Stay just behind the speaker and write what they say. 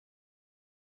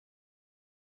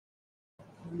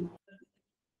Hello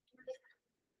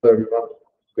everyone,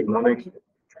 good morning.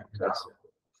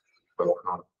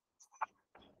 Welcome.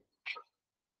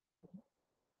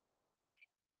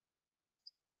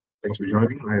 Thanks for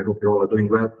joining. I hope you all are doing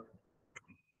well.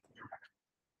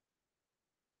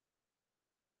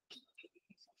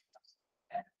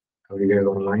 How are you guys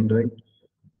online doing?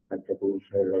 I propose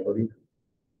everybody.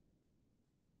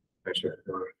 I share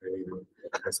anyone.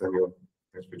 Thanks for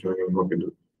joining. Hope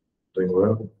you're doing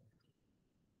well.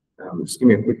 Just give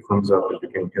me a quick thumbs up if you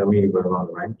can hear me well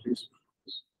online, please.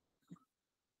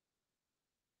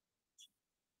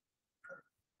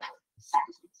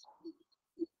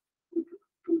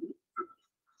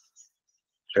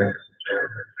 Check.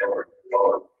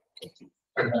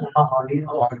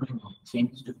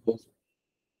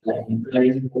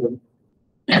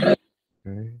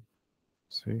 Okay.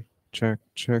 See,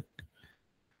 check.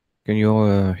 Can you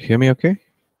all hear me okay?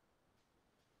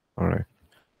 All right.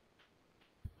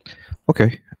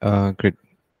 Okay, great.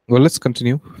 Well, let's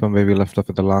continue from where we left off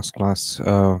at the last class.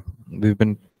 We've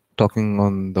been talking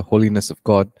on the holiness of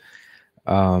God.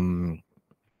 The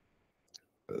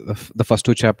first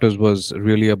two chapters was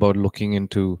really about looking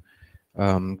into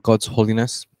God's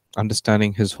holiness,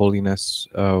 understanding His holiness,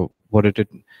 what it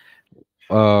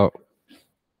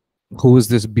who is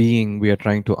this being we are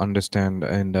trying to understand,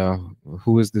 and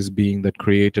who is this being that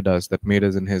created us, that made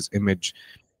us in His image,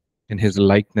 in His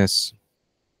likeness.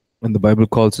 And the Bible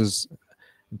tells us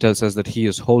that He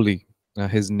is holy.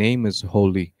 His name is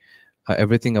holy.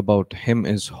 Everything about Him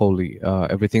is holy.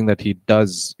 Everything that He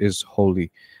does is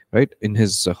holy, right? In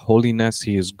His holiness,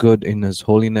 He is good. In His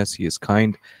holiness, He is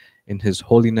kind. In His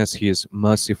holiness, He is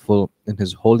merciful. In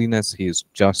His holiness, He is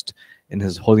just. In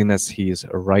His holiness, He is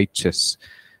righteous.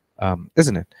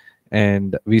 Isn't it?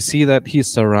 And we see that He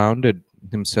surrounded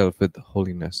Himself with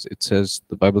holiness. It says,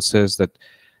 the Bible says that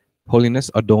holiness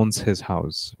adorns His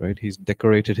house, right? He's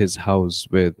decorated His house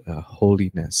with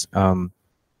holiness. The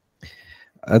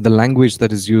language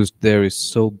that is used there is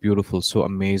so beautiful, so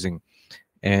amazing.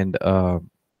 And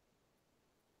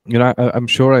you know, I'm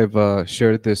sure I've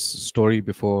shared this story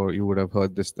before. You would have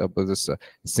heard this about this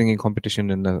singing competition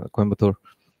in Coimbatore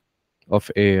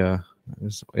of a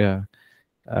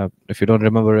if you don't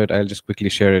remember it, I'll just quickly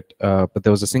share it. But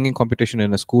there was a singing competition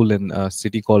in a school in a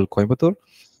city called Coimbatore,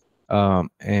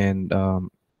 and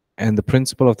the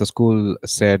principal of the school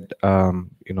said,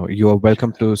 you know, you are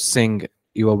welcome to sing.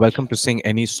 You are welcome to sing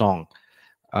any song,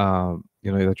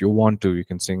 you know, that you want to. You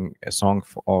can sing a song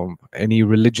for any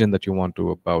religion that you want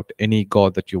to, about any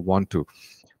god that you want to.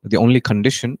 But the only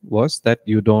condition was that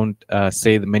you don't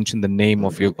mention the name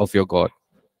of your god.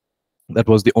 That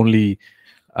was the only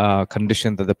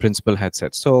condition that the principal had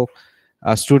set. So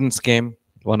students came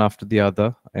one after the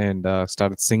other and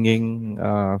started singing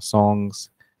songs.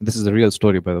 This is a real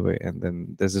story, by the way. And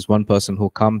then there's this one person who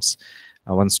comes,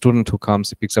 one student who comes,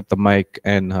 he picks up the mic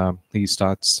and he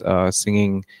starts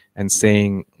singing and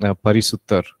saying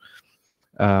Parisuttar.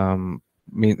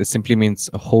 It simply means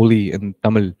holy in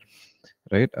Tamil,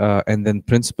 right? And then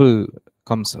principal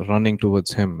comes running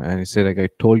towards him and he said, like, I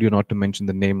told you not to mention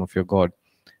the name of your God.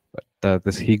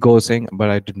 But he goes saying, but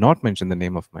I did not mention the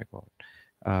name of my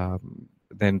God.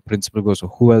 Then principal goes,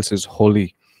 who else is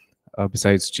holy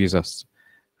besides Jesus?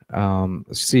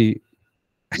 See,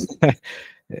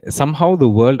 somehow the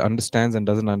world understands and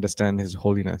doesn't understand His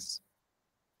holiness,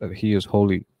 that He is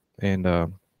holy, and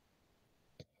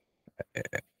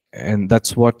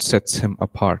that's what sets Him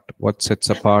apart. What sets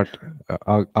apart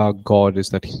our God is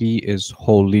that He is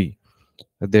holy.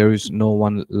 There is no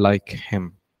one like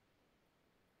Him.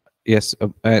 Yes,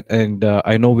 and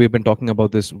I know we've been talking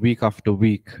about this week after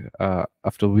week,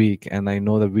 and I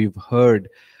know that we've heard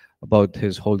about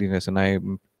His holiness, and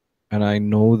I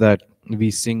know that we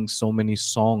sing so many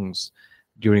songs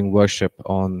during worship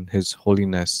on His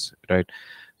holiness, right?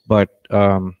 But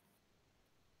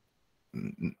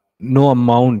no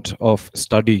amount of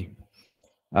study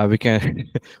we can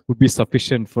would be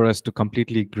sufficient for us to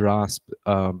completely grasp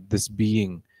this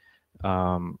being,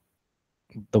 the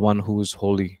one who is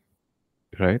holy.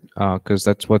 Right, because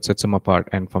that's what sets Him apart.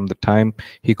 And from the time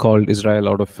He called Israel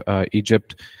out of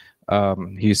Egypt,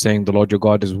 He's saying the Lord your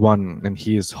God is one and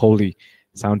He is holy.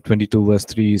 Psalm 22 verse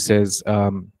 3 says,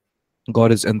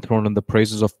 God is enthroned on the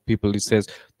praises of people. He says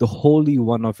the Holy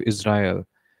One of Israel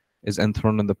is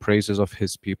enthroned on the praises of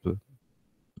His people.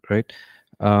 Right?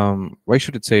 Why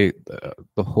should it say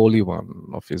the Holy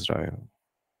One of Israel?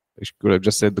 It could have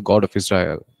just said the God of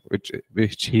Israel,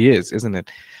 which He is, isn't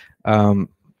it?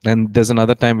 And there's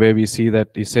another time where we see that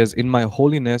He says, in my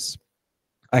holiness,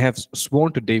 I have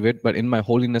sworn to David, but in my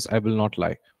holiness, I will not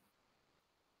lie.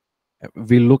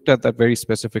 We looked at that very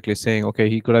specifically, saying, okay,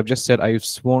 he could have just said, I've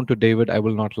sworn to David, I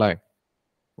will not lie.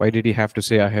 Why did he have to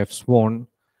say, I have sworn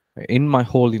in my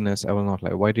holiness, I will not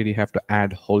lie? Why did he have to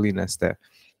add holiness there?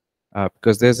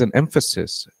 Because there's an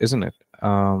emphasis, isn't it?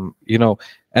 And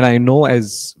I know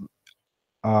as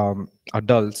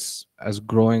adults, as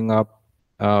growing up,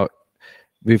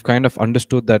 we've kind of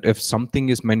understood that if something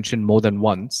is mentioned more than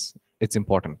once, it's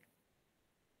important,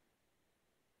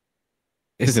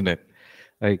 isn't it?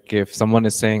 Like if someone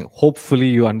is saying, hopefully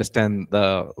you understand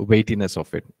the weightiness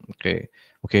of it.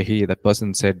 Okay, that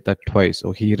person said that twice,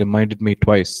 or he reminded me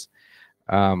twice.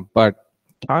 But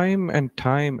time and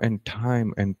time and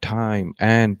time and time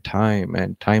and time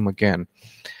and time again,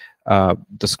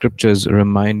 the scriptures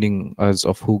reminding us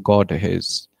of who God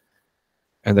is,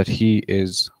 and that He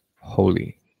is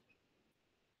holy.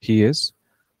 He is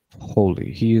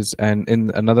holy. He is, and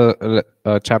in another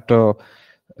chapter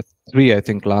 3, I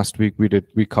think last week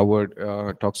we covered,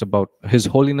 talks about His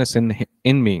holiness in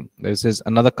me. This is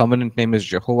another covenant name is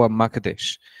Jehovah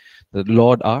Makadesh, the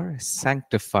Lord our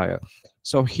sanctifier.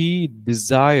 So He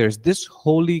desires this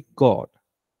holy God,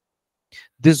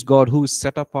 this God who is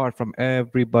set apart from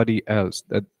everybody else,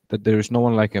 that there is no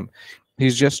one like Him.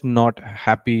 He's just not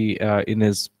happy in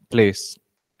His place,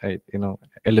 right?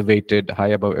 Elevated high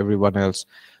above everyone else,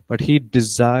 but He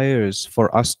desires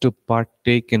for us to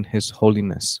partake in His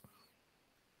holiness.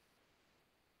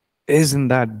 Isn't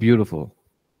that beautiful?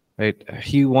 Right?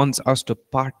 He wants us to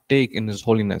partake in His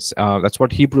holiness. That's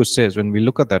what Hebrews says when we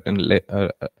look at that,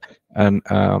 and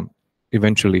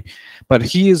eventually. But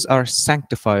He is our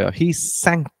sanctifier. He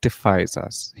sanctifies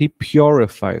us. He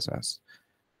purifies us.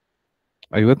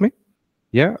 Are you with me?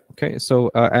 Yeah. Okay. So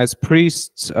as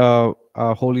priests,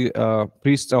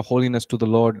 priests are holiness to the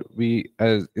Lord. We,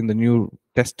 as in the New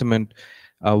Testament,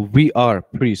 we are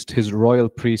priests, His royal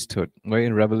priesthood. Right,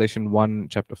 in Revelation 1,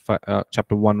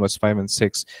 chapter 1, verse 5 and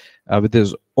 6, with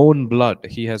His own blood,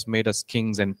 He has made us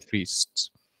kings and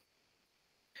priests.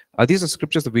 These are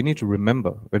scriptures that we need to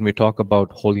remember when we talk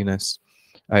about holiness,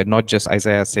 not just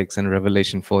Isaiah 6 and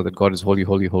Revelation 4 that God is holy,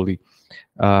 holy, holy.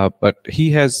 But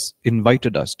He has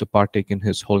invited us to partake in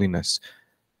His holiness.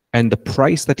 And the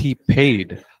price that He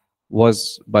paid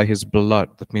was by His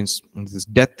blood. That means His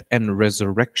death and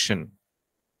resurrection.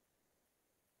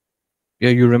 Yeah,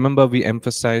 you remember we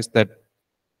emphasized that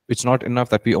it's not enough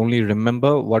that we only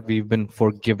remember what we've been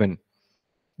forgiven.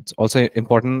 It's also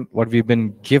important what we've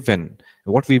been given.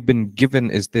 What we've been given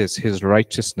is this, His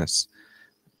righteousness.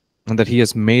 And that He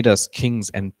has made us kings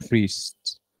and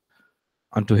priests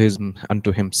unto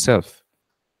Himself.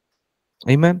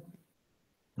 Amen.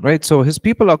 Right, so His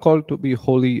people are called to be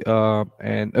holy,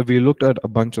 and we looked at a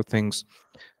bunch of things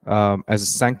as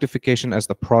sanctification as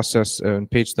the process. On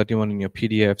page 31 in your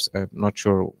PDFs, I'm not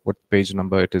sure what page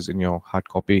number it is in your hard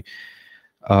copy.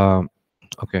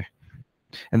 Okay,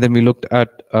 and then we looked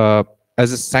at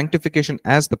as a sanctification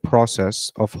as the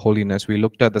process of holiness. We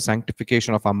looked at the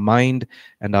sanctification of our mind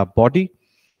and our body,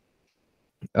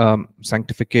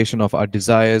 sanctification of our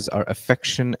desires, our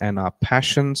affection, and our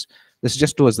passions. This is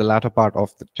just towards the latter part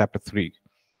of the chapter 3.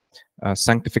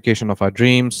 Sanctification of our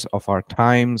dreams, of our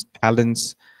times,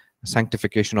 talents,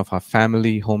 sanctification of our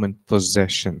family, home, and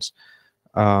possessions.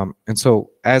 And so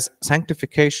as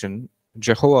sanctification,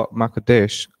 Jehovah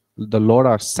Makadesh, the Lord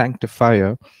our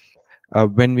sanctifier,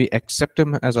 when we accept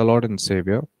Him as our Lord and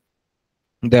Savior,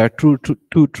 there are two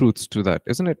truths to that,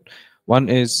 isn't it? One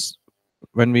is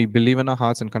when we believe in our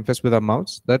hearts and confess with our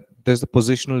mouths, that there's the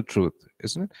positional truth,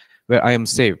 isn't it? Where I am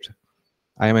saved.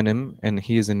 I am in Him and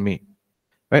He is in me.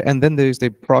 Right? And then there is the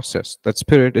process. That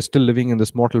spirit is still living in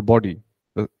this mortal body,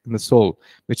 in the soul,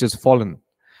 which is fallen.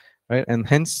 Right? And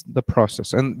hence the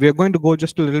process. And we are going to go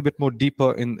just a little bit more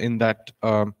deeper in that,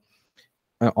 on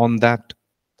that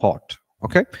thought.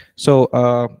 Okay? So,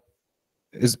 are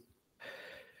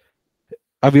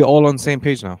we all on the same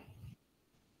page now?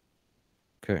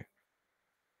 Okay.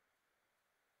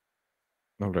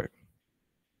 All right.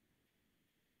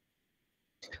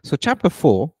 So chapter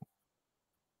 4,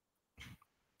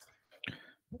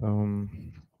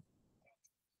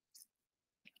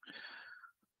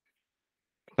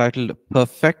 titled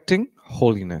Perfecting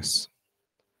Holiness.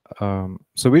 So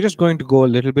we're just going to go a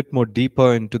little bit more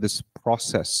deeper into this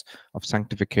process of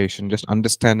sanctification, just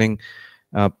understanding,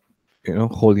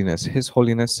 holiness, His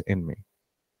holiness in me.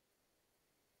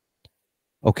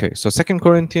 Okay, so 2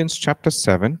 Corinthians chapter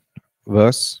 7,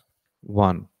 verse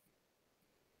 1.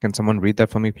 Can someone read that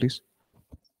for me, please?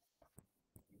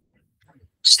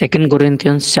 2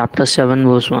 Corinthians chapter 7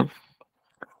 verse 1.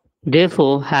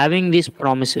 Therefore, having these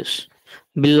promises,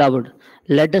 beloved,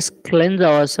 let us cleanse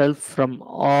ourselves from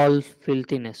all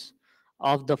filthiness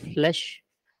of the flesh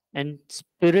and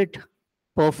spirit,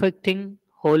 perfecting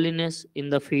holiness in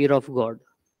the fear of God.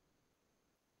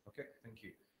 Okay, thank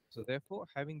you. So therefore,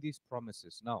 having these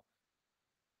promises. Now,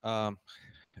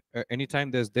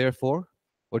 anytime there's therefore,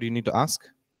 what do you need to ask?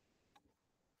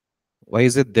 Why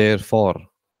is it therefore?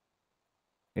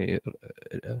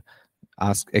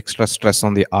 Ask extra stress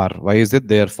on the R. Why is it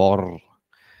therefore?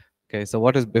 Okay, so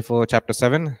what is before chapter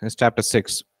 7? Is chapter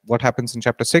 6. What happens in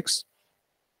chapter 6?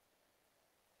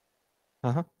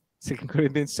 2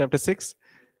 Corinthians chapter 6.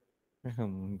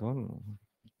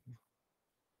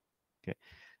 Okay.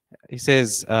 He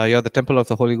says, you're the temple of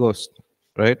the Holy Ghost,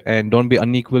 right? And don't be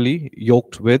unequally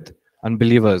yoked with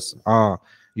unbelievers.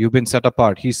 You've been set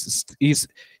apart. He's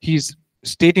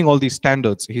stating all these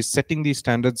standards. He's setting these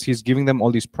standards. He's giving them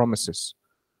all these promises.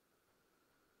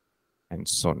 And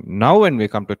so now when we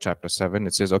come to chapter 7,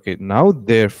 it says, okay, now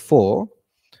therefore,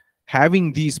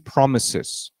 having these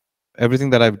promises,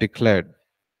 everything that I've declared,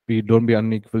 don't be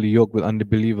unequally yoked with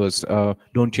unbelievers.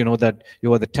 Don't you know that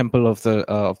you are the temple of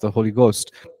the Holy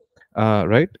Ghost?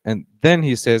 Right? And then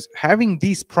he says, having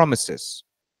these promises,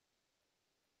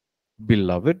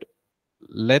 beloved,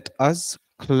 let us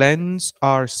cleanse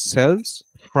ourselves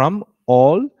from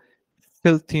all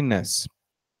filthiness.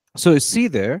 So you see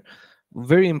there,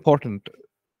 very important.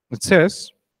 It says,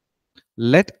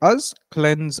 let us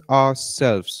cleanse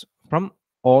ourselves from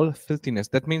all filthiness.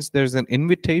 That means there's an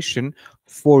invitation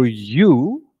for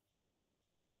you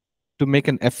to make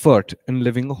an effort in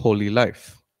living a holy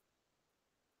life.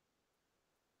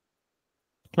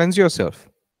 Cleanse yourself.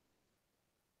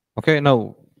 Okay,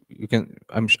 now you can,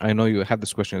 I know you have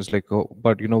this question. It's like, oh,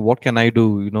 but what can I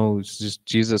do? It's just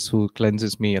Jesus who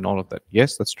cleanses me and all of that.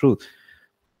 Yes, that's true.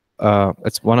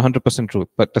 It's 100% true.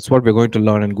 But that's what we're going to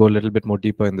learn and go a little bit more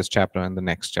deeper in this chapter and the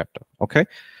next chapter. Okay.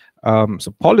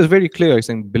 So Paul is very clear. He's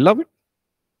saying, beloved,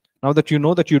 now that you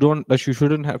know that you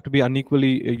shouldn't have to be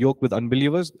unequally yoked with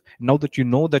unbelievers, now that you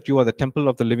know that you are the temple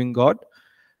of the living God,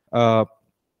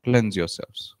 cleanse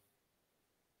yourselves.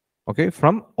 Okay,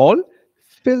 from all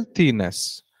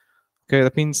filthiness. Okay,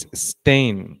 that means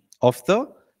stain of the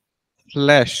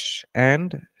flesh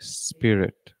and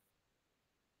spirit.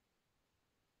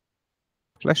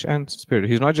 Flesh and spirit.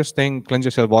 He's not just saying cleanse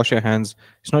yourself, wash your hands.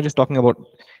 He's not talking about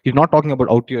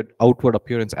outward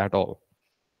appearance at all.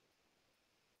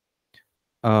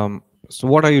 So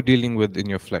what are you dealing with in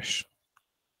your flesh?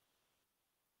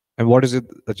 And what is it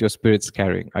that your spirit's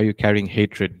carrying? Are you carrying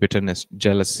hatred, bitterness,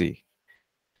 jealousy?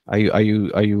 Are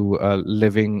you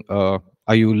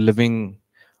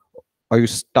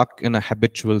stuck in a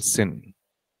habitual sin?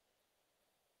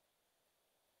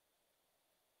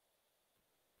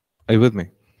 Are you with me?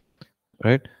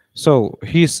 Right? So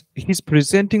he's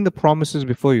presenting the promises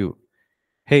before you.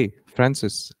 Hey,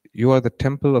 Francis, you are the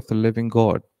temple of the living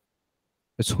God.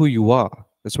 That's who you are.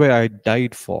 That's where I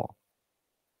died for.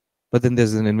 But then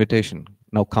there's an invitation.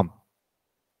 Now come.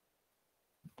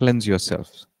 Cleanse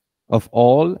yourselves of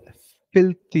all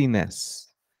filthiness.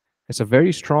 It's a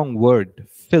very strong word,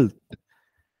 filth.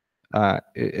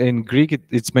 In Greek,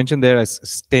 it's mentioned there as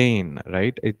stain,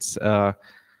 right? It's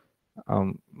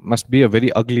must be a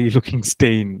very ugly looking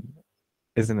stain,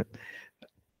 isn't it?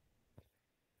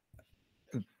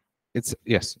 It's,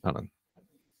 yes, Anand.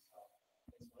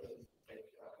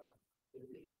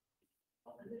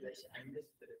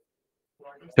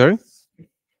 Sorry?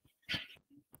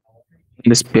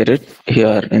 The spirit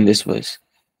here in this verse.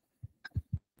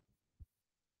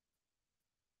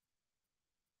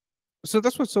 So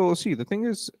that's what, so see, the thing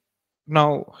is,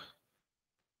 now,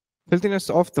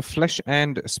 filthiness of the flesh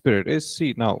and spirit is,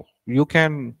 see, now, you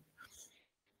can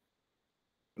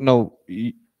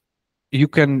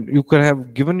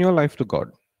have given your life to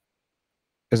God,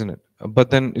 isn't it? But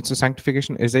then it's a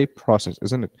sanctification is a process,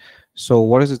 isn't it? So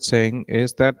what is it saying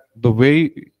is that the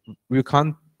way we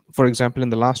can't, for example, in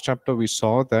the last chapter, we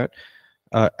saw that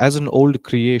as an old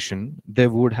creation, there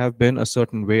would have been a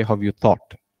certain way how you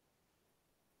thought,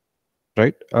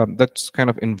 right? That's kind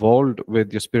of involved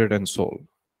with your spirit and soul,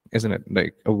 isn't it?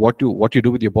 Like what you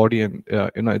do with your body, and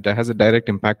it has a direct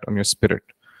impact on your spirit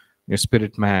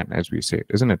man, as we say it,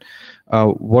 isn't it?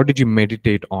 What did you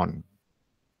meditate on?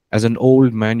 As an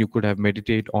old man, you could have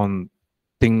meditated on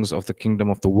things of the kingdom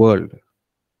of the world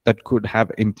that could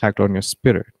have impact on your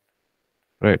spirit,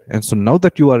 right? And so now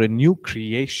that you are a new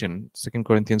creation, 2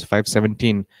 Corinthians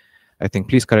 5:17, I think,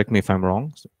 please correct me if I'm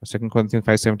wrong, 2 Corinthians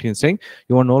 5:17 is saying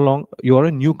you are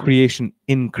a new creation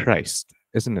in Christ,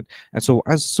 isn't it? And so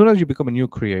as soon as you become a new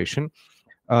creation,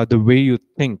 the way you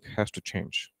think has to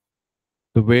change.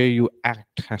 The way you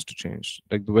act has to change.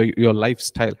 Like the way your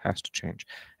lifestyle has to change.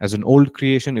 As an old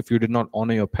creation, if you did not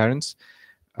honor your parents,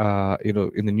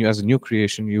 in the new, as a new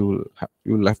creation, you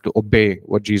will have to obey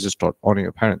what Jesus taught, honor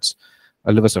your parents,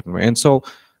 live a certain way. And so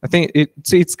I think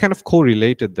it's kind of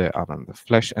correlated there, Anand, the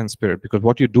flesh and spirit, because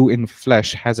what you do in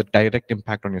flesh has a direct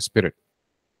impact on your spirit.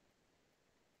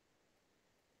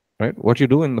 Right? What you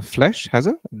do in the flesh has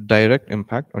a direct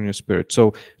impact on your spirit.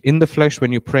 So in the flesh,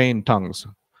 when you pray in tongues,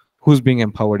 who's being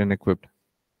empowered and equipped?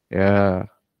 Yeah.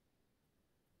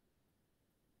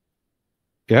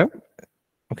 Yeah.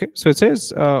 Okay. So it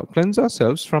says, cleanse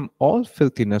ourselves from all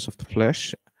filthiness of the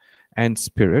flesh and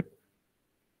spirit,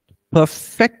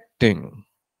 perfecting,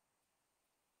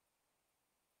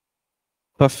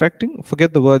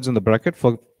 forget the words in the bracket,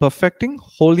 for perfecting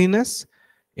holiness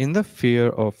in the fear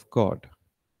of God.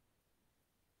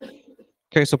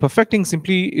 Okay, so perfecting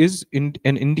simply is an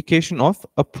indication of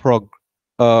a progress,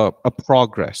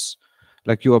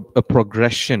 like a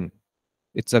progression.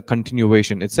 It's a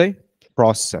continuation. It's a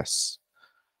process.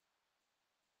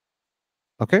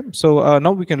 Okay, so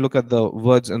now we can look at the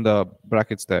words in the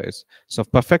brackets there. So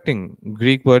perfecting,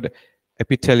 Greek word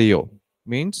epitelio,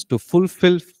 means to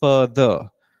fulfill further,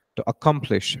 to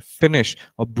accomplish, finish,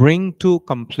 or bring to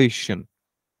completion.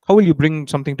 How will you bring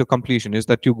something to completion? Is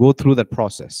that you go through that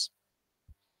process.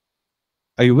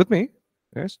 Are you with me?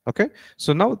 Yes. Okay.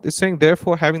 So now it's saying,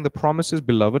 therefore, having the promises,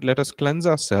 beloved, let us cleanse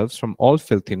ourselves from all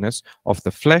filthiness of the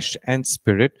flesh and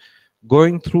spirit,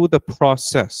 going through the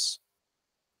process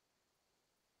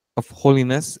of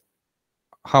holiness.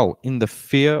 How? In the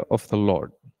fear of the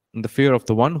Lord, in the fear of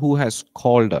the one who has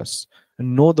called us.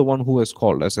 And know the one who has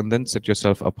called us, and then set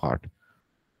yourself apart.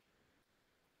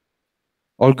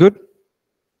 All good?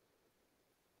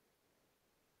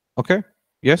 Okay.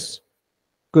 Yes.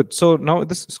 Good. So now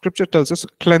this scripture tells us,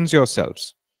 cleanse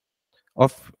yourselves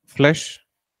of flesh,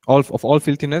 of all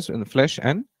filthiness in the flesh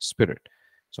and spirit.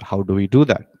 So how do we do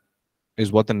that?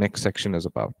 Is what the next section is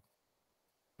about.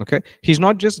 Okay. He's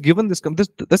not just given this.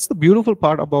 That's the beautiful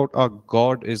part about our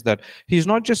God, is that He's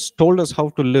not just told us how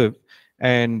to live,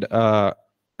 and I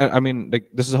mean, like,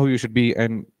 this is how you should be,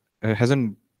 and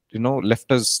hasn't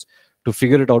left us to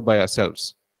figure it out by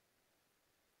ourselves.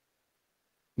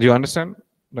 Do you understand?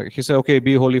 Like, He said, okay,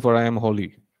 be holy for I am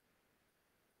holy.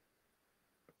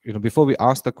 Before we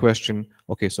ask the question,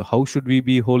 okay, so how should we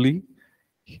be holy?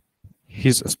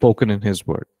 He's spoken in His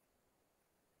word.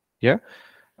 Yeah.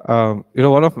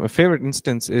 One of my favorite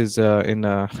instances is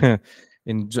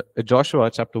in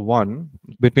Joshua chapter 1,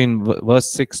 between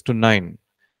verse 6 to 9.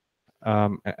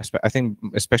 I think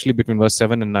especially between verse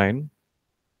 7 and 9,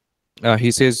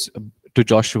 he says to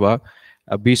Joshua,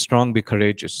 be strong, be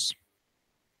courageous.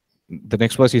 The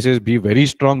next verse he says, be very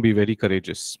strong, be very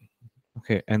courageous.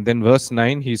 Okay, and then verse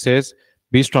 9 he says,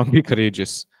 be strong, be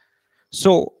courageous.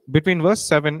 So between verse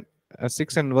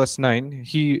 6 and verse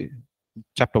 9,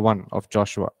 chapter 1 of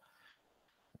Joshua,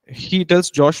 he tells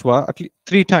Joshua at least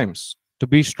 3 times to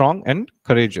be strong and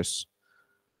courageous.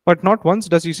 But not once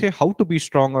does he say how to be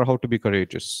strong or how to be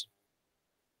courageous.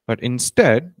 But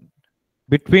instead,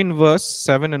 between verse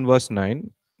 7 and verse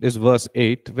 9 is verse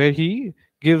 8, where he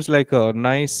gives like a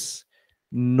nice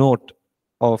note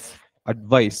of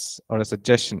advice or a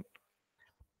suggestion.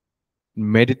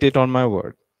 Meditate on my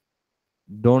word.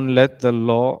 Don't let the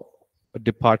law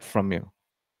depart from you.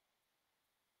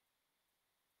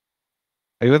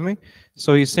 Are you with me?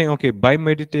 So he's saying, okay, by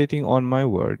meditating on my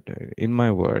word, in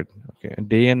my word, okay,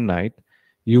 day and night,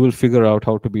 you will figure out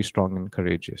how to be strong and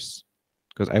courageous,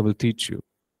 because I will teach you.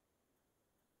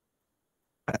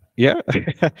 Yeah.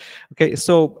 Okay,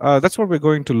 so that's what we're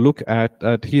going to look at.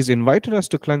 He's invited us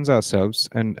to cleanse ourselves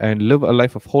and live a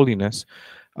life of holiness.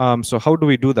 So how do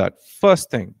we do that?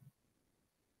 First thing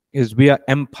is, we are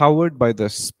empowered by the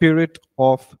Spirit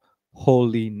of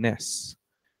holiness.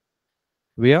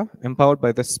 We are empowered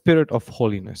by the Spirit of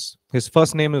holiness. His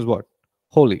first name is what?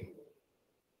 Holy.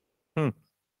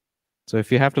 So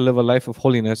if you have to live a life of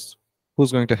holiness,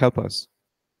 who's going to help us?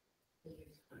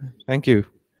 Thank you.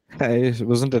 It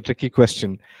wasn't a tricky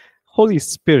question. Holy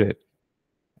Spirit.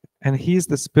 And He's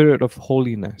the Spirit of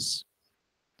holiness.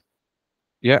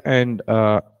 Yeah, and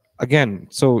again,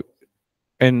 so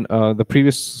in the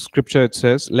previous scripture it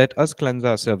says, let us cleanse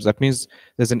ourselves. That means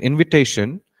there's an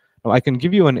invitation. Now, I can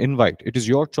give you an invite. It is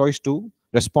your choice to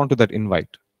respond to that invite.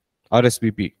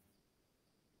 RSVP.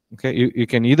 Okay, you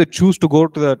can either choose to go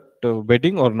to that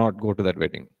wedding or not go to that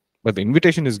wedding. But the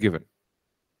invitation is given.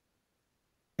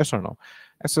 Yes or no?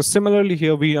 And so similarly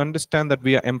here, we understand that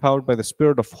we are empowered by the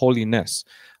Spirit of holiness.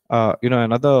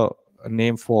 Another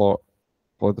name for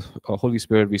the Holy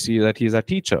Spirit, we see that He is our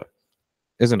teacher,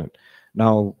 isn't it?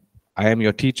 Now, I am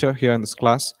your teacher here in this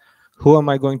class. Who am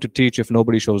I going to teach if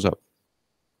nobody shows up?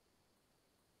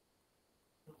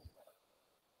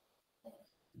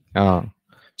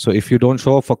 So if you don't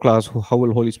show up for class, how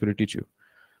will Holy Spirit teach you?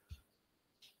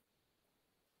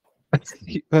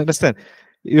 You understand?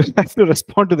 You have to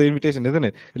respond to the invitation, isn't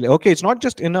it? Okay, it's not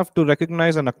just enough to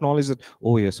recognize and acknowledge that,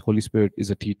 oh yes, Holy Spirit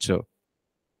is a teacher.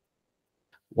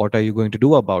 What are you going to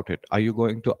do about it? Are you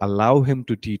going to allow him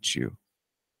to teach you?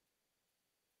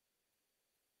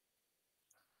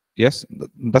 Yes,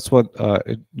 that's what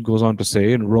it goes on to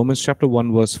say. In Romans chapter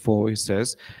 1, verse 4, he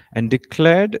says, and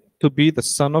declared to be the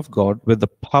Son of God with the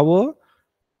power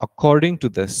according to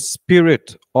the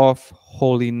Spirit of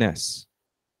holiness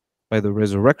by the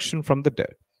resurrection from the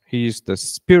dead. He is the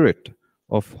Spirit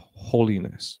of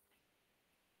holiness.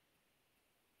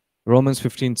 Romans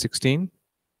 15:16,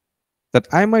 that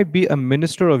I might be a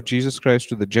minister of Jesus Christ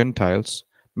to the Gentiles,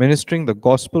 ministering the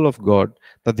gospel of God,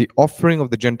 that the offering of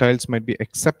the Gentiles might be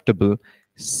acceptable,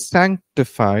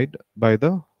 sanctified by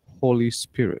the Holy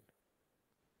Spirit.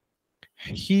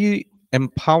 He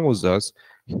empowers us,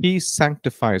 he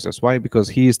sanctifies us. Why? Because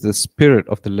he is the Spirit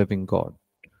of the living God.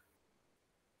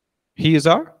 He is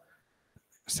our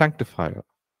sanctifier.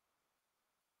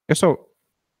 Yes or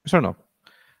no?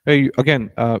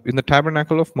 Again, in the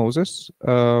tabernacle of Moses,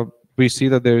 we see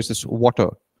that there is this water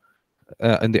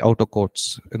in the outer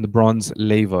courts, in the bronze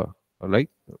laver, right?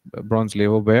 Bronze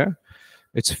laver where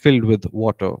it's filled with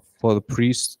water for the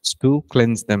priests to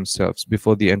cleanse themselves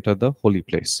before they enter the holy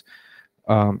place.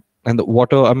 And the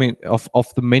water, I mean, of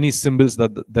the many symbols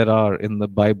that are in the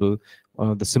Bible,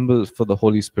 the symbol for the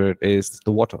Holy Spirit is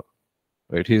the water,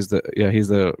 right? He's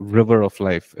the river of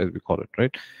life, as we call it,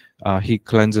 right? He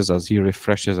cleanses us, he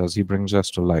refreshes us, he brings us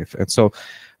to life. And so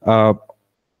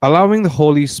allowing the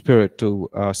Holy Spirit to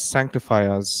sanctify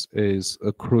us is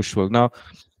crucial. Now,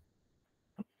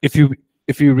 if you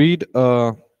read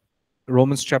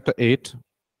Romans chapter 8,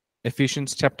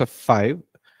 Ephesians chapter 5,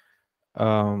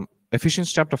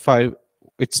 Ephesians chapter 5,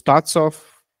 it starts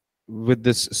off with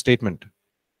this statement.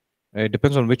 It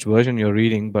depends on which version you're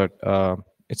reading, but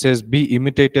it says, be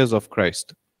imitators of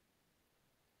Christ.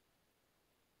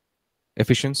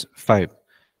 Ephesians 5.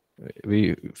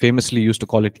 We famously used to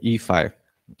call it E5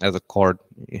 as a chord.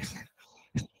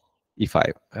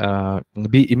 E5.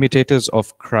 Be imitators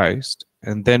of Christ.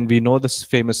 And then we know this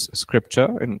famous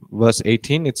scripture in verse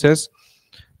 18. It says,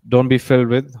 don't be filled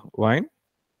with wine.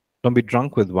 Don't be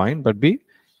drunk with wine, but be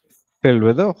filled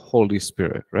with the Holy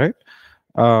Spirit, right?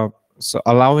 So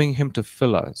allowing him to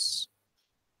fill us.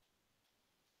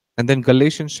 And then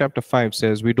Galatians chapter 5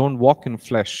 says, we don't walk in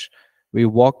flesh, we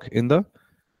walk in the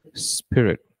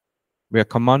Spirit. We are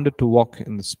commanded to walk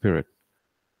in the Spirit.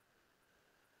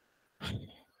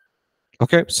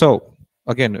 Okay, so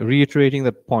again, reiterating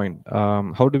that point,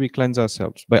 how do we cleanse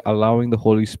ourselves? By allowing the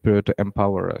Holy Spirit to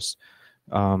empower us,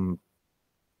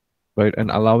 right?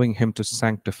 And allowing him to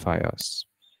sanctify us.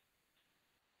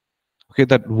 Okay,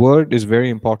 that word is very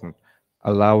important,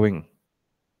 allowing.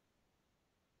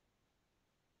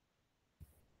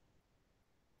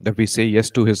 That we say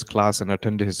yes to his class and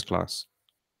attend his class.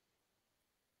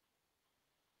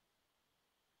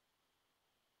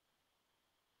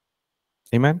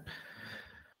 Amen.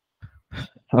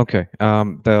 Okay.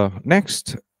 The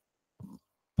next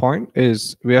point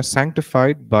is we are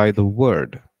sanctified by the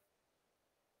word.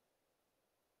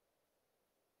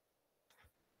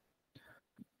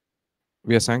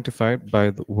 We are sanctified by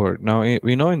the word. Now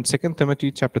we know in 2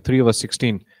 Timothy chapter 3 verse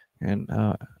 16, and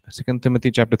 2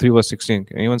 Timothy chapter 3 verse 16.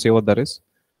 Can anyone say what that is?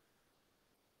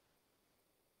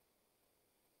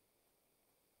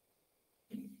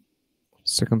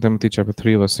 Second Timothy chapter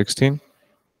 3 verse 16.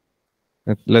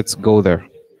 Let's go there.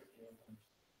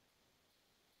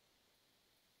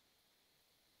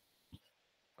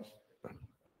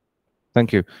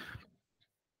 Thank you.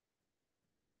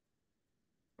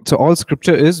 So all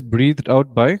scripture is breathed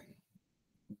out by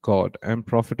God and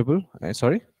profitable.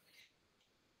 Sorry?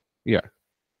 Yeah.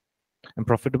 And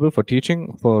profitable for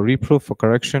teaching, for reproof, for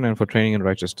correction, and for training in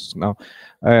righteousness. Now,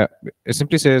 it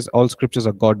simply says all scriptures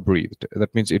are God-breathed.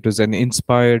 That means it is an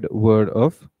inspired word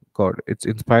of God. It's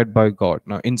inspired by God.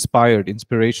 Now, inspired,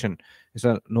 inspiration is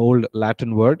an old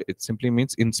Latin word. It simply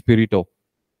means in spirito.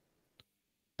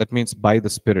 That means by the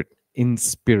Spirit, in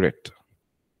spirit.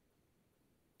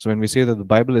 So when we say that the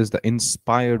Bible is the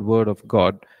inspired word of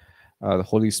God, the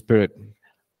Holy Spirit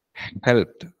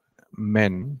helped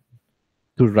men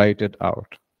to write it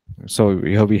out. So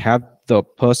we have the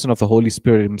person of the Holy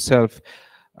Spirit himself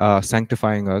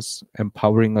sanctifying us,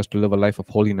 empowering us to live a life of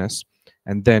holiness.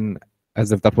 And then,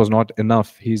 as if that was not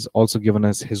enough, he's also given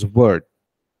us his word,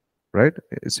 right?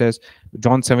 It says,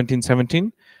 John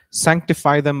 17:17,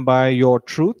 sanctify them by your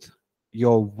truth.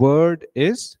 Your word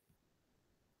is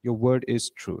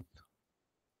truth.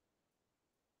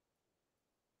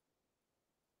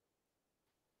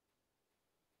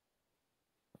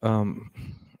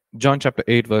 John chapter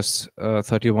 8, verse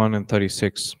 31 and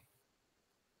 36.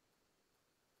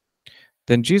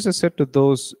 Then Jesus said to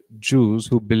those Jews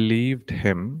who believed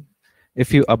him,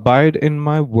 "If you abide in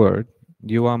my word,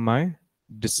 you are my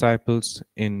disciples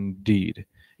indeed."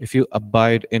 If you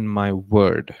abide in my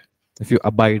word, if you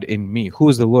abide in me, who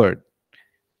is the word?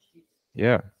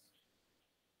 Yeah.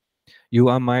 You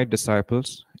are my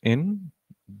disciples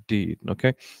indeed.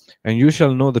 Okay. And you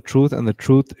shall know the truth, and the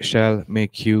truth shall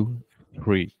make you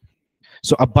free.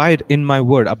 So abide in my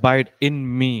word, abide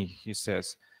in me, he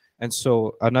says. And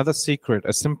so another secret,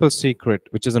 a simple secret,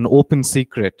 which is an open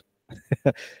secret.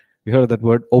 You heard that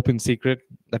word, open secret?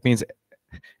 That means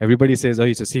everybody says, oh,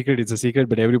 it's a secret,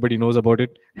 but everybody knows about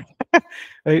it.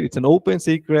 Right? It's an open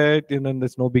secret, and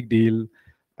there's no big deal.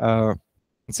 It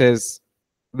says,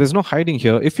 there's no hiding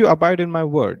here. If you abide in my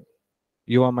word,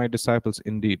 you are my disciples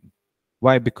indeed.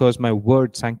 Why? Because my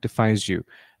word sanctifies you.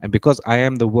 And because I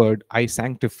am the word, I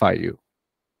sanctify you.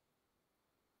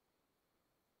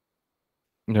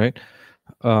 Right?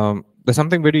 There's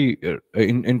something very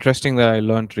interesting that I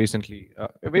learned recently.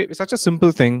 It's such a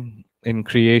simple thing in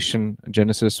creation,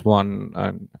 Genesis 1,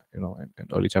 and in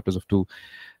early chapters of 2.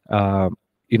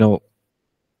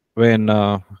 When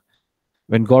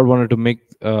God wanted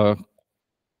to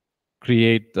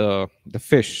create the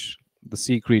fish, the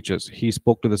sea creatures, he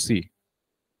spoke to the sea,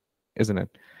 isn't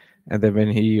it? And then when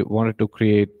he wanted to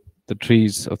create the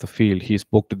trees of the field, he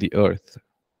spoke to the earth,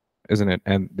 isn't it?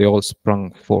 And they all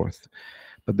sprung forth.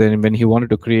 But then when he wanted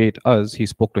to create us, he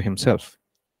spoke to himself.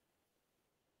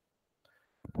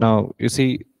 Now, you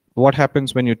see, what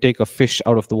happens when you take a fish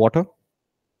out of the water?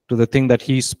 To the thing that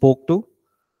he spoke to,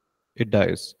 it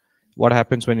dies. What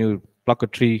happens when you pluck a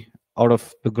tree out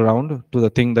of the ground to the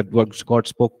thing that God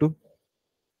spoke to?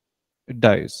 It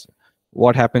dies.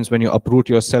 What happens when you uproot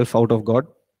yourself out of God?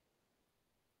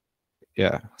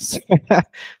 Yeah.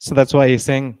 So that's why he's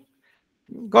saying,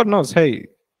 God knows, hey,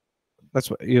 that's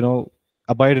what,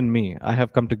 abide in me. I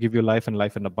have come to give you life and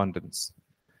life in abundance.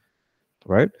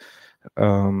 Right?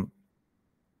 So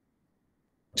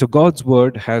God's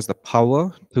word has the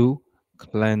power to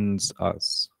cleanse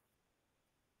us.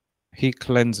 He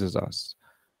cleanses us.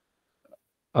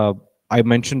 I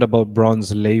mentioned about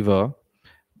bronze laver.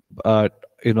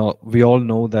 We all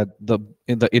know that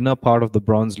in the inner part of the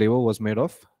bronze laver was made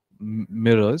of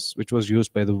mirrors, which was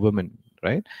used by the women,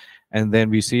 right? And then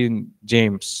we see in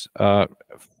James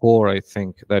 4, I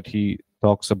think, that he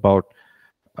talks about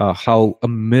how a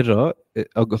mirror,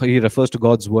 he refers to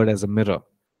God's word as a mirror,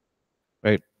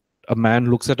 right? A man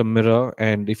looks at a mirror,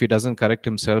 and if he doesn't correct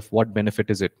himself, what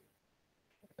benefit is it?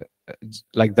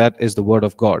 Like that is the word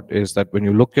of God, is that when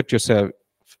you look at yourself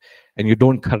and you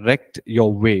don't correct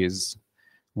your ways,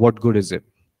 what good is it?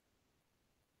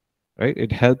 Right?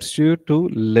 It helps you to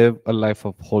live a life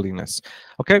of holiness.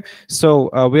 Okay, so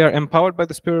we are empowered by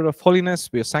the Spirit of holiness.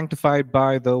 We are sanctified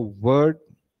by the word.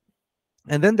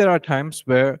 And then there are times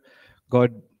where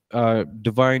God,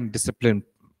 divine discipline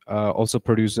also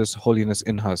produces holiness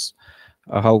in us.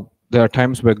 How there are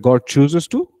times where God chooses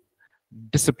to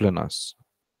discipline us.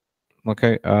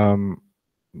 Okay,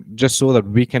 just so that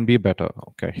we can be better.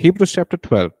 Okay, Hebrews chapter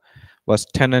 12, verse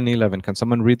 10 and 11. Can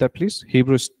someone read that, please?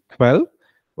 Hebrews 12,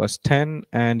 verse 10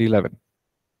 and 11.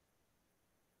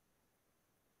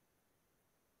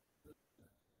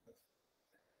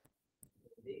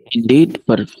 Indeed,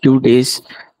 for a few days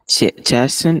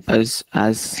chasten us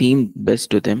as seemed best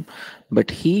to them,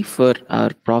 but he for our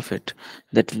profit,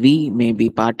 that we may be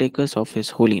partakers of his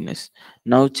holiness.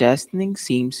 Now chastening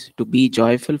seems to be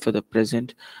joyful for the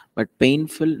present, but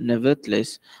painful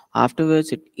nevertheless.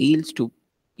 Afterwards it yields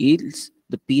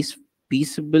the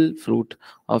peaceable fruit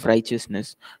of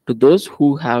righteousness to those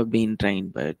who have been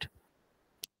trained by it.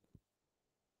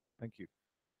 Thank you.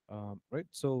 Right,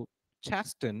 so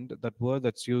chastened, that word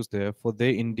that's used there, for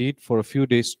they indeed for a few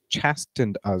days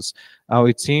chastened us. Now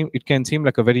it can seem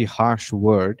like a very harsh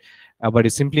word, but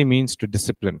it simply means to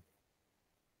discipline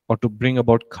or to bring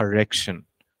about correction.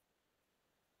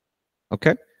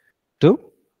 Okay, to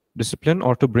discipline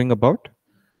or to bring about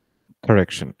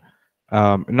correction.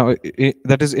 Now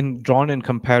that is drawn in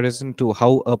comparison to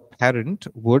how a parent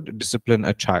would discipline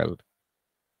a child.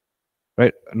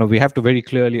 Right now, we have to very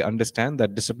clearly understand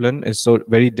that discipline is so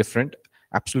very different,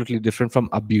 absolutely different from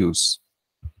abuse.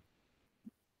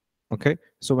 Okay,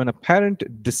 so when a parent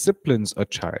disciplines a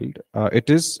child, it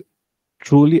is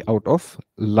truly out of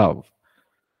love,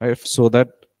 right? So that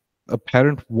a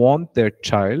parent wants their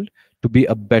child to be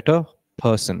a better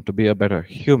person, to be a better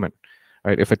human,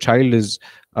 right? If a child is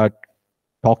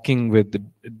talking with,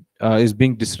 is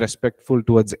being disrespectful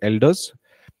towards elders,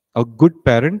 a good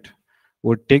parent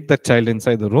would take the child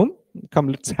inside the room. Come,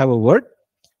 let's have a word.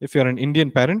 If you're an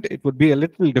Indian parent, it would be a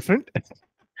little different.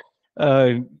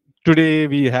 uh, Today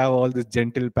we have all this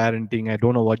gentle parenting. I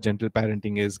don't know what gentle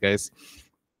parenting is, guys.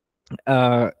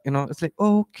 It's like,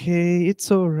 okay,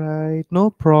 it's all right, no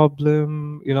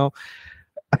problem.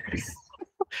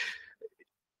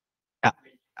 I-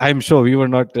 I'm sure we were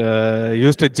not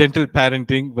used to gentle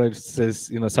parenting, but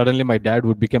suddenly my dad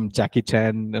would become Jackie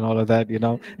Chan and all of that.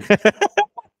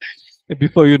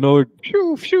 Before you know it,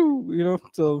 phew, phew,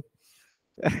 so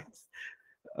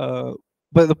uh,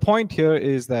 but the point here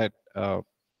is that the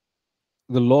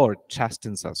Lord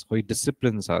chastens us, or He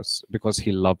disciplines us because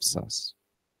He loves us.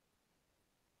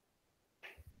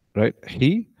 Right?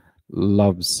 He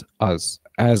loves us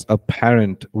as a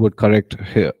parent would correct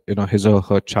his or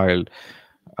her child.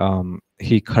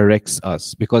 He corrects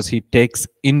us because He takes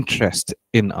interest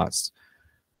in us.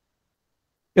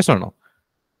 Yes or no?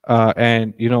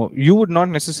 And you would not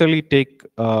necessarily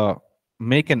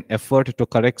make an effort to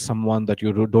correct someone that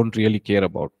you don't really care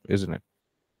about, isn't it?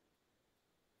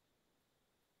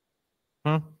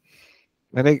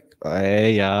 Like,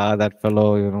 hey, yeah, that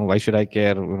fellow, why should I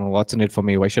care? What's in it for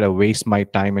me? Why should I waste my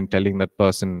time in telling that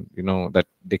person, that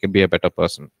they can be a better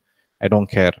person? I don't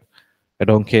care. I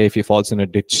don't care if he falls in a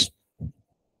ditch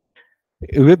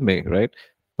with me, right?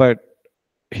 But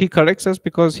He corrects us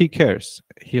because He cares.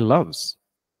 He loves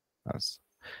us.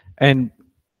 And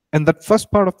that first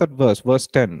part of that verse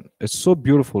 10, is so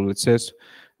beautiful. It says,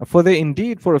 "For they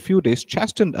indeed for a few days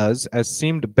chastened us as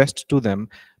seemed best to them,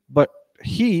 but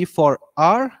He for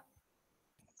our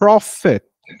profit."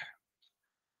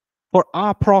 For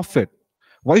our profit.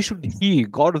 Why should He,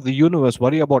 God of the universe,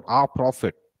 worry about our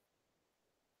profit?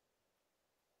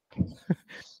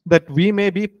 That we may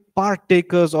be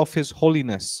partakers of His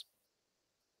holiness.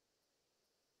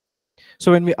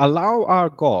 So when we allow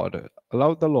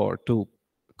the Lord to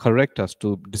correct us,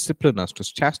 to discipline us, to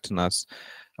chasten us,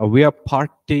 we are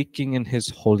partaking in His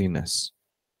holiness.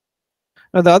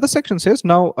 Now the other section says,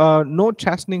 now no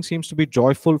chastening seems to be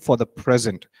joyful for the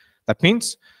present. That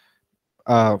means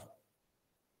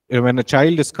when a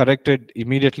child is corrected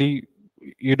immediately,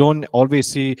 you don't always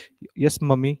see, yes,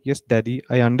 mommy, yes, daddy,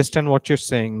 I understand what you're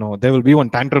saying. No, there will be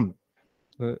one tantrum.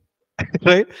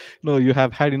 Right? No, you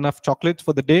have had enough chocolates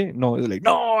for the day. No, it's like,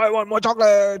 no, I want more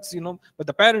chocolates. But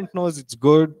the parent knows it's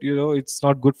good. It's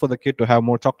not good for the kid to have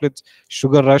more chocolates.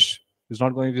 Sugar rush is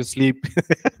not going to sleep.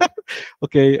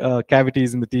 Okay,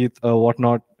 cavities in the teeth,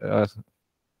 whatnot.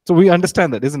 So we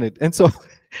understand that, isn't it? And so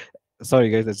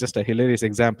sorry guys, that's just a hilarious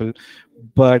example,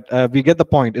 but we get the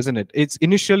point, isn't it? It's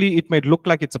initially, it might look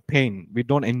like it's a pain. We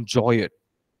don't enjoy it.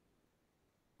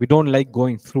 We don't like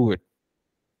going through it.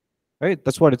 Right?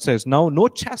 That's what it says. Now no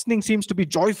chastening seems to be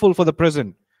joyful for the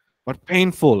present, but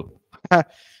painful.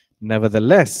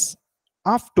 Nevertheless,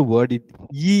 afterward it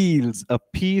yields a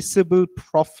peaceable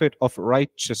profit of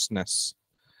righteousness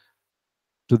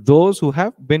to those who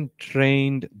have been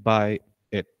trained by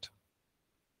it.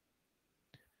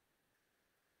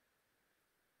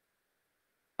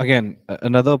 Again,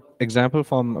 another example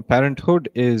from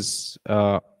parenthood is,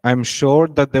 I'm sure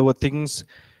that there were things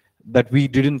that we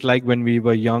didn't like when we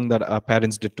were young that our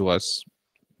parents did to us,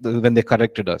 when they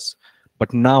corrected us.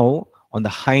 But now, on the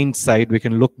hindsight, we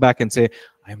can look back and say,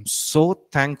 I'm so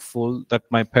thankful that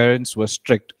my parents were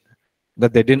strict,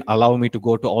 that they didn't allow me to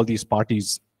go to all these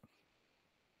parties.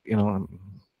 I'm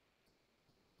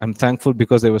thankful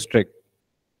because they were strict.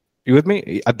 You with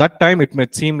me? At that time, it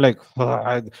might seem like,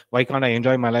 why can't I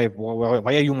enjoy my life?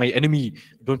 Why are you my enemy?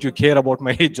 Don't you care about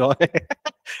my joy?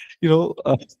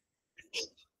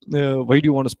 Why do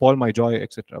you want to spoil my joy,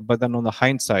 etc.? But then on the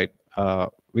hindsight,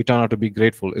 we turn out to be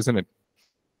grateful, isn't it?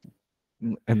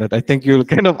 And that I think you'll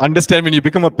kind of understand when you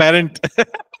become a parent.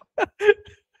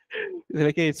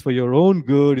 Like, hey, it's for your own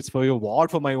good. It's for your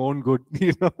what? For my own good.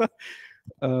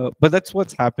 But that's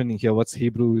what's happening here. What's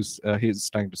Hebrews he's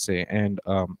trying to say, and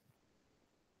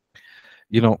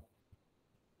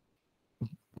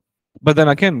but then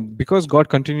again, because God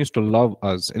continues to love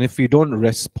us, and if we don't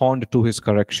respond to His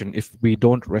correction, if we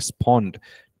don't respond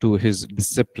to His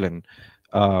discipline,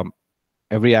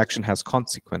 every action has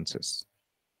consequences.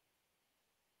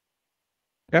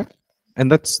 Yeah, and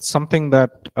that's something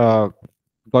that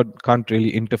God can't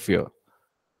really interfere.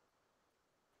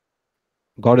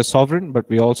 God is sovereign, but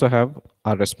we also have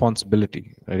our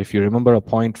responsibility. Right? If you remember a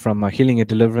point from healing and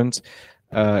deliverance,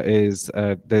 there's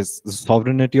the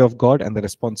sovereignty of God and the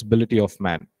responsibility of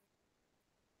man.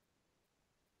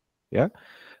 Yeah,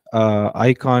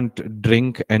 I can't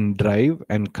drink and drive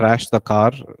and crash the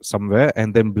car somewhere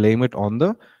and then blame it on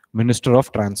the Minister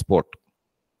of Transport.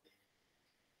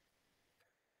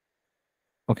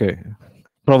 Okay,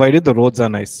 provided the roads are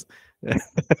nice.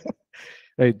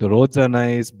 Right, the roads are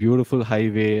nice, beautiful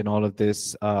highway and all of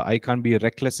this. I can't be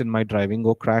reckless in my driving,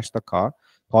 go crash the car,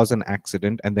 cause an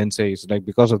accident, and then say it's like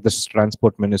because of this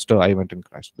transport minister, I went and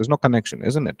crashed. There's no connection,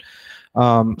 isn't it?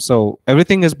 So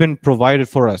everything has been provided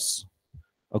for us.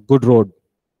 A good road,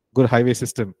 good highway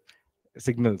system,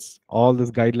 signals, all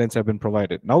these guidelines have been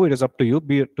provided. Now it is up to you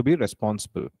to be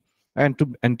responsible and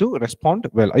to respond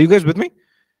well. Are you guys with me?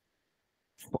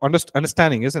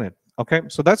 Understanding, isn't it? Okay,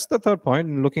 so that's the third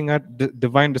point. Looking at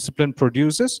divine discipline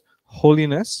produces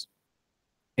holiness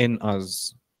in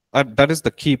us. That is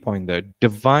the key point there.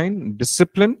 Divine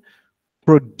discipline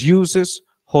produces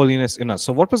holiness in us.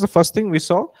 So what was the first thing we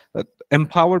saw?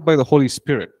 Empowered by the Holy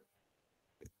Spirit.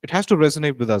 It has to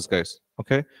resonate with us, guys.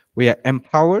 Okay, we are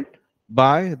empowered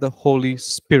by the Holy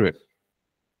Spirit.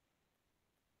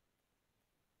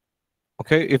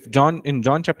 Okay, if in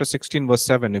John chapter 16 verse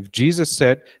 7, if Jesus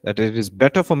said that it is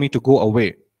better for me to go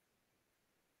away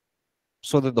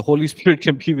so that the Holy Spirit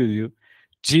can be with you,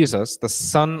 Jesus, the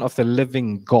Son of the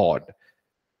living God,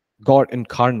 God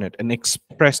incarnate, an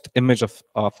expressed image of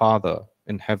our Father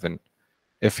in heaven,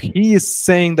 if he is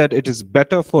saying that it is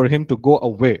better for him to go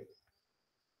away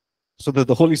so that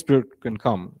the Holy Spirit can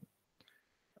come,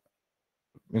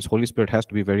 means Holy Spirit has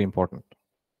to be very important.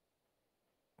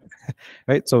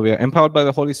 Right, so we are empowered by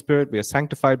the Holy Spirit, we are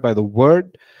sanctified by the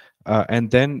Word, and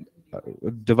then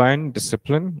divine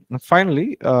discipline, and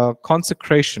finally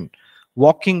consecration,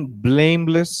 walking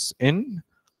blameless in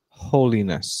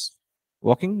holiness.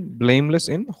 Walking blameless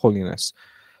in holiness.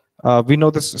 We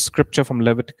know this scripture from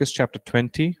Leviticus chapter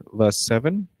 20 verse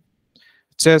 7.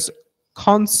 It says,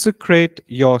 consecrate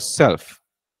yourself.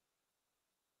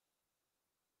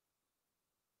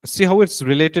 See how it's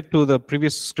related to the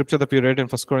previous scripture that we read in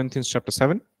 1 Corinthians chapter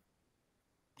 7?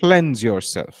 Cleanse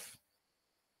yourself.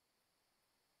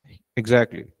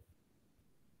 Exactly.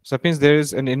 So that means there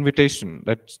is an invitation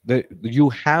that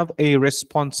you have a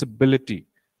responsibility.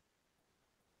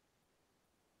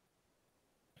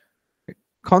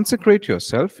 Consecrate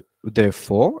yourself,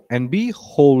 therefore, and be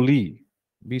holy.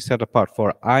 Be set apart,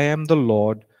 for I am the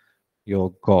Lord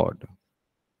your God.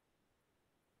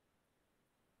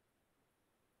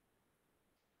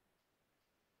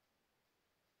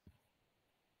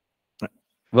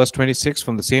 Verse 26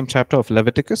 from the same chapter of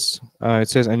Leviticus, it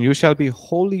says, and you shall be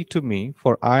holy to me,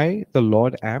 for I, the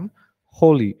Lord, am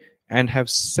holy, and have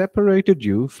separated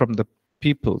you from the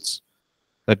peoples,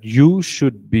 that you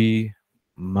should be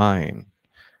mine.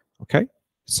 Okay?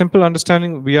 Simple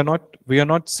understanding, we are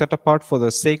not set apart for the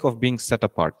sake of being set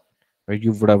apart. Right?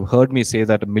 You would have heard me say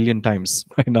that a million times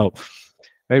by now.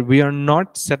 Right? We are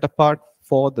not set apart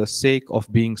for the sake of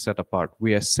being set apart.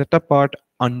 We are set apart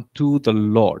unto the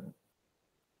Lord.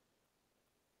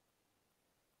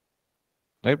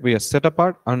 Right? We are set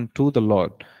apart unto the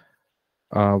Lord.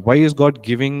 Why is God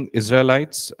giving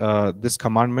Israelites this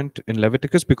commandment in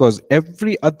Leviticus? Because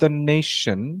every other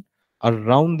nation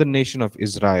around the nation of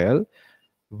Israel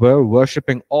were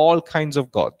worshipping all kinds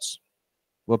of gods,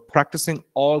 were practicing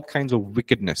all kinds of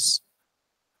wickedness,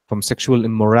 from sexual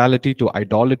immorality to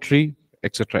idolatry,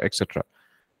 etc., etc.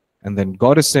 And then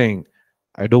God is saying,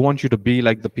 I don't want you to be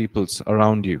like the peoples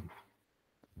around you.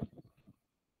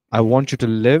 I want you to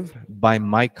live by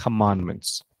my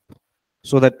commandments,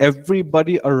 so that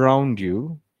everybody around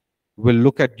you will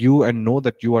look at you and know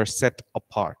that you are set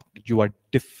apart, that you are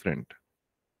different.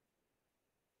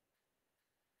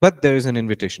 But there is an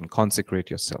invitation, consecrate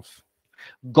yourself.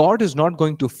 God is not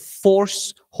going to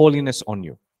force holiness on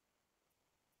you.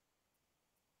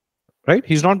 Right?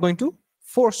 He's not going to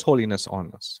force holiness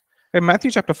on us. In Matthew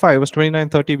chapter 5, verse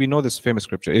 29-30, we know this famous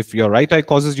scripture. If your right eye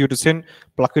causes you to sin,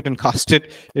 pluck it and cast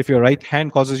it. If your right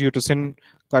hand causes you to sin,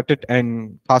 cut it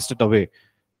and cast it away.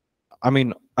 I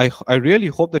mean, I really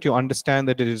hope that you understand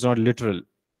that it is not literal.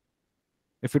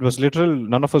 If it was literal,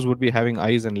 none of us would be having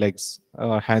eyes and legs,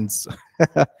 hands.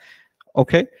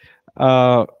 Okay?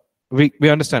 We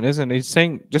understand, isn't it? It's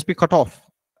saying just be cut off.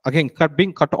 Again,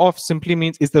 being cut off simply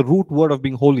means is the root word of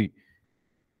being holy.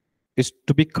 Is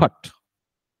to be cut,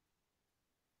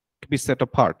 to be set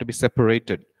apart, to be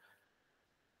separated.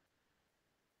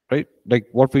 Right? Like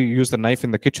what we use the knife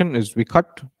in the kitchen is we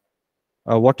cut.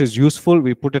 What is useful,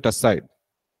 we put it aside.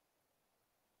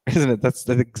 Isn't it? That's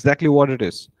exactly what it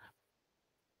is.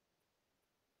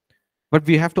 But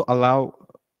we have to allow,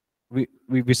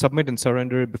 we submit and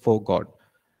surrender it before God.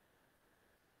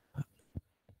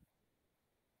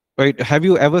 Right? Have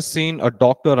you ever seen a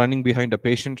doctor running behind a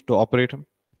patient to operate him?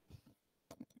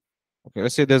 Okay,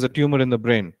 let's say there's a tumor in the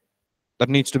brain that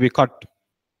needs to be cut.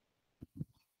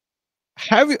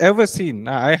 Have you ever seen?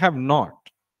 I have not.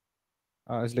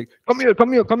 It's like, come here,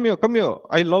 come here, come here, come here.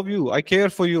 I love you. I care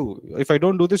for you. If I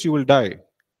don't do this, you will die.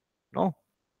 No.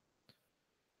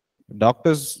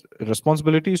 Doctor's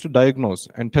responsibility is to diagnose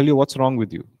and tell you what's wrong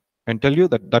with you and tell you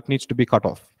that that needs to be cut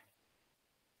off.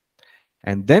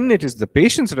 And then it is the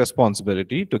patient's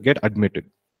responsibility to get admitted,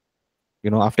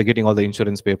 after getting all the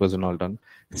insurance papers and all done.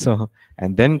 So,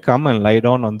 and then come and lie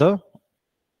down on the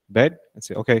bed and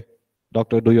say, okay,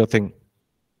 doctor, do your thing.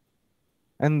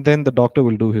 And then the doctor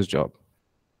will do his job.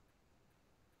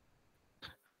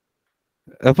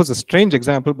 That was a strange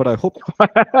example, but I hope,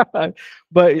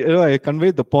 but I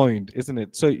conveyed the point, isn't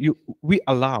it? So we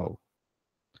allow.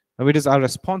 Now, it is our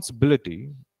responsibility,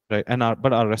 right?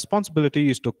 But our responsibility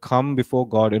is to come before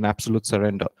God in absolute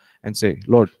surrender and say,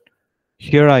 Lord,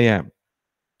 here I am.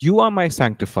 You are my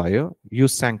sanctifier. You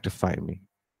sanctify me.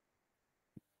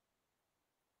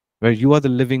 Where you are the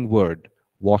living word.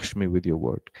 Wash me with your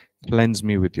word. Cleanse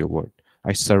me with your word.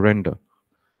 I surrender.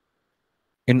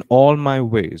 In all my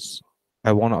ways,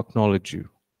 I want to acknowledge you.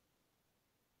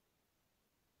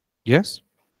 Yes?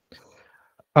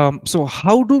 So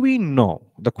how do we know?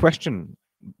 The question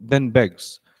then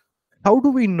begs, how do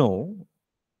we know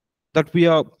that we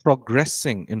are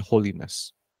progressing in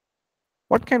holiness?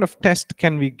 What kind of test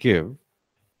can we give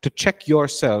to check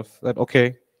yourself that,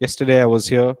 okay, yesterday I was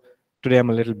here, today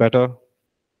I'm a little better?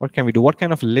 What can we do? What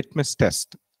kind of litmus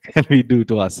test can we do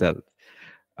to ourselves?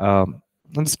 And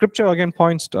the scripture again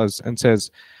points to us and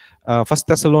says, 1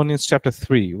 Thessalonians chapter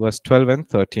 3, verse 12 and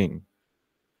 13.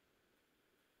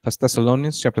 1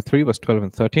 Thessalonians chapter 3, verse 12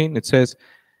 and 13, it says,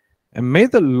 and may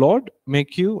the Lord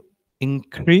make you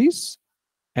increase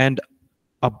and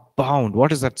abound.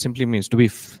 What does that simply mean? To be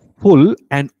full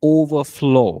and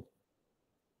overflow.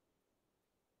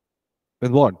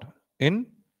 With what? In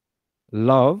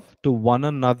love to one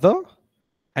another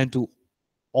and to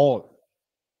all.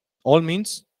 All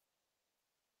means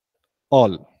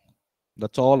all.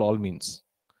 That's all means.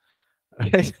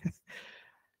 Right?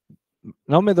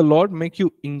 Now may the Lord make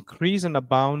you increase and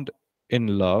abound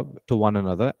in love to one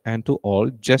another and to all,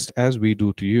 just as we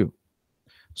do to you,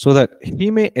 so that he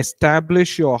may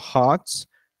establish your hearts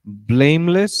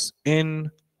blameless in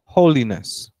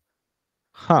holiness.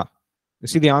 You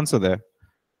see the answer there?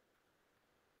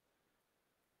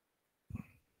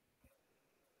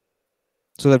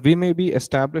 So that we may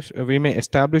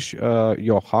establish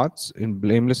your hearts in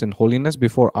blameless in holiness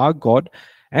before our God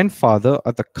and Father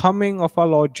at the coming of our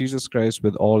Lord Jesus Christ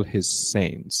with all his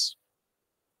saints.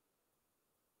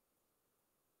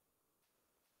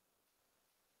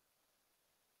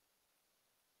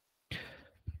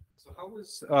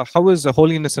 So how is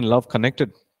holiness and love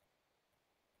connected?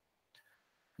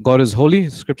 God is holy,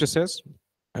 scripture says,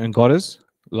 and God is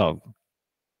love.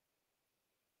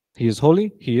 He is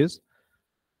holy, he is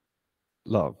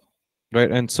love.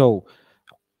 Right? And so,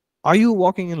 are you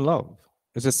walking in love?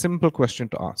 It's a simple question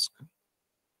to ask.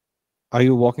 Are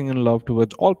you walking in love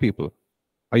towards all people?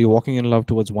 Are you walking in love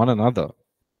towards one another?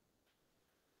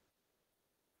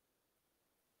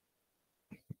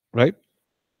 Right?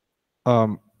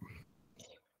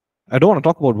 I don't want to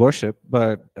talk about worship,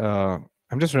 but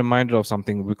I'm just reminded of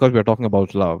something because we're talking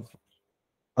about love.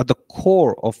 At the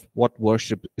core of what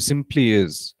worship simply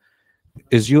is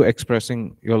you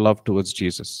expressing your love towards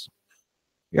Jesus.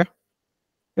 Yeah?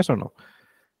 Yes or no?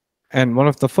 And one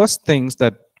of the first things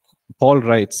that Paul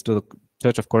writes to the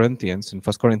Church of Corinthians in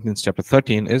 1 Corinthians chapter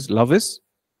 13 is love is?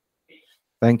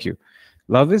 Thank you.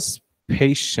 Love is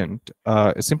patient.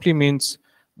 It simply means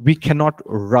we cannot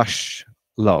rush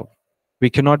love. We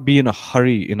cannot be in a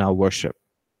hurry in our worship.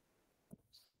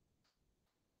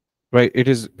 Right?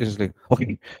 It's like,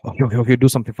 okay, do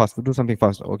something fast.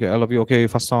 Okay, I love you. Okay,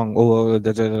 first song.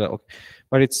 Okay.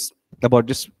 But it's about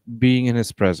just being in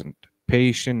his presence,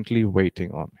 patiently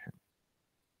waiting on him.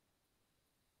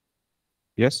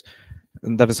 Yes?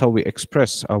 And that is how we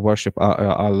express our worship,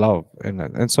 our love.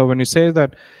 And so when you say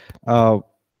that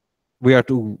we are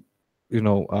to,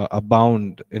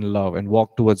 abound in love and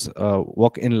walk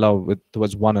in love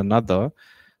towards one another,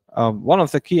 one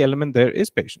of the key elements there is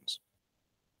patience.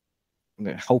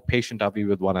 How patient are we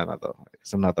with one another?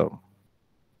 It's another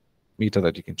meter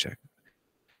that you can check.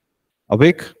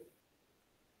 Awake.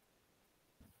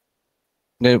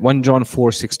 1 John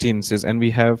 4:16 says, and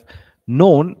we have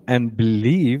known and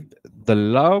believed the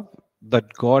love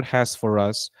that God has for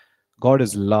us. God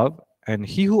is love, and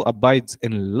he who abides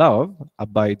in love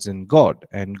abides in God,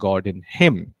 and God in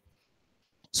him.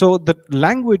 So the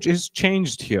language is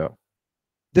changed here.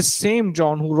 This same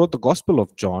John who wrote the Gospel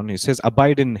of John, he says,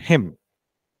 abide in him.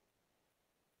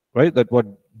 Right? That what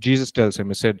Jesus tells him.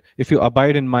 He said, if you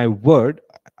abide in my word,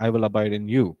 I will abide in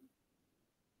you.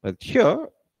 But here,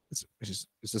 it's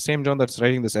the same John that's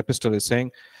writing this epistle is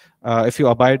saying, if you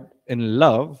abide in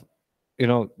love,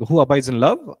 who abides in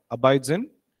love abides in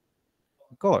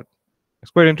God.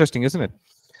 It's quite interesting, isn't it?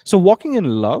 So walking in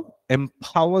love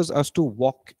empowers us to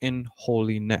walk in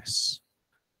holiness.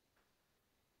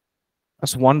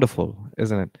 That's wonderful,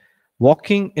 isn't it?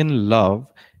 Walking in love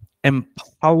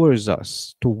empowers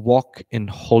us to walk in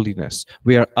holiness.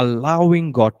 We are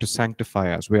allowing God to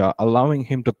sanctify us. We are allowing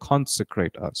Him to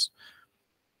consecrate us.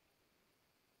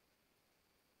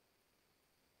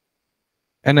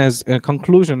 And as a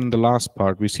conclusion in the last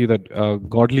part, we see that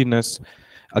godliness,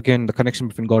 again, the connection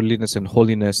between godliness and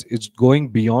holiness is going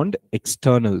beyond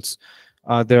externals.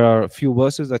 There are a few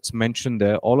verses that's mentioned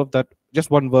there. All of that,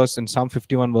 just one verse in Psalm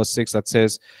 51 verse 6 that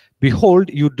says, behold,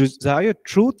 you desire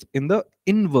truth in the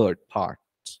inward part,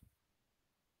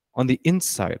 on the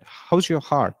inside. How's your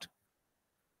heart?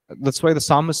 That's why the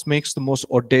psalmist makes the most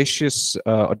audacious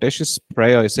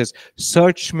prayer. It says,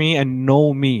 search me and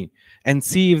know me, and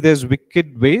see if there's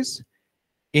wicked ways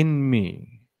in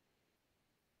me.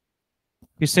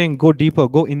 He's saying, go deeper,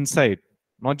 go inside,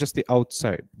 not just the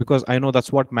outside, because I know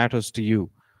that's what matters to you.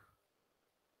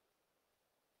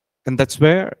 And that's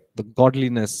where the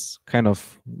godliness kind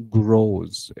of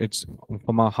grows. It's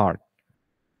from our heart.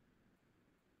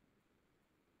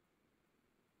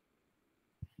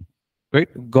 Right?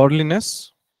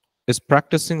 Godliness is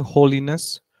practicing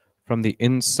holiness from the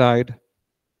inside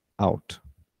out.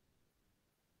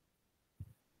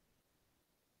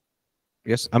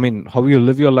 Yes, I mean, how you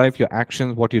live your life, your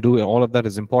actions, what you do, all of that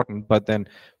is important. But then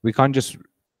we can't just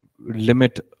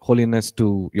limit holiness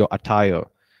to your attire,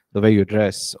 the way you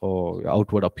dress, or your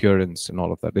outward appearance and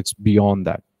all of that. It's beyond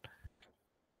that.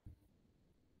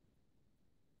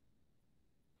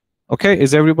 Okay,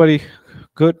 is everybody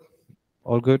good?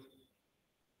 All good?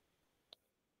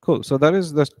 Cool. So that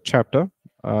is the chapter,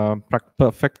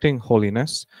 perfecting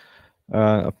holiness.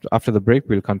 After the break,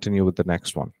 we'll continue with the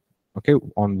next one. Okay,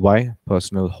 on why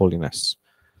personal holiness.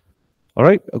 All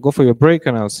right, go for your break,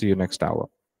 and I'll see you next hour.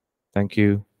 Thank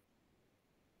you.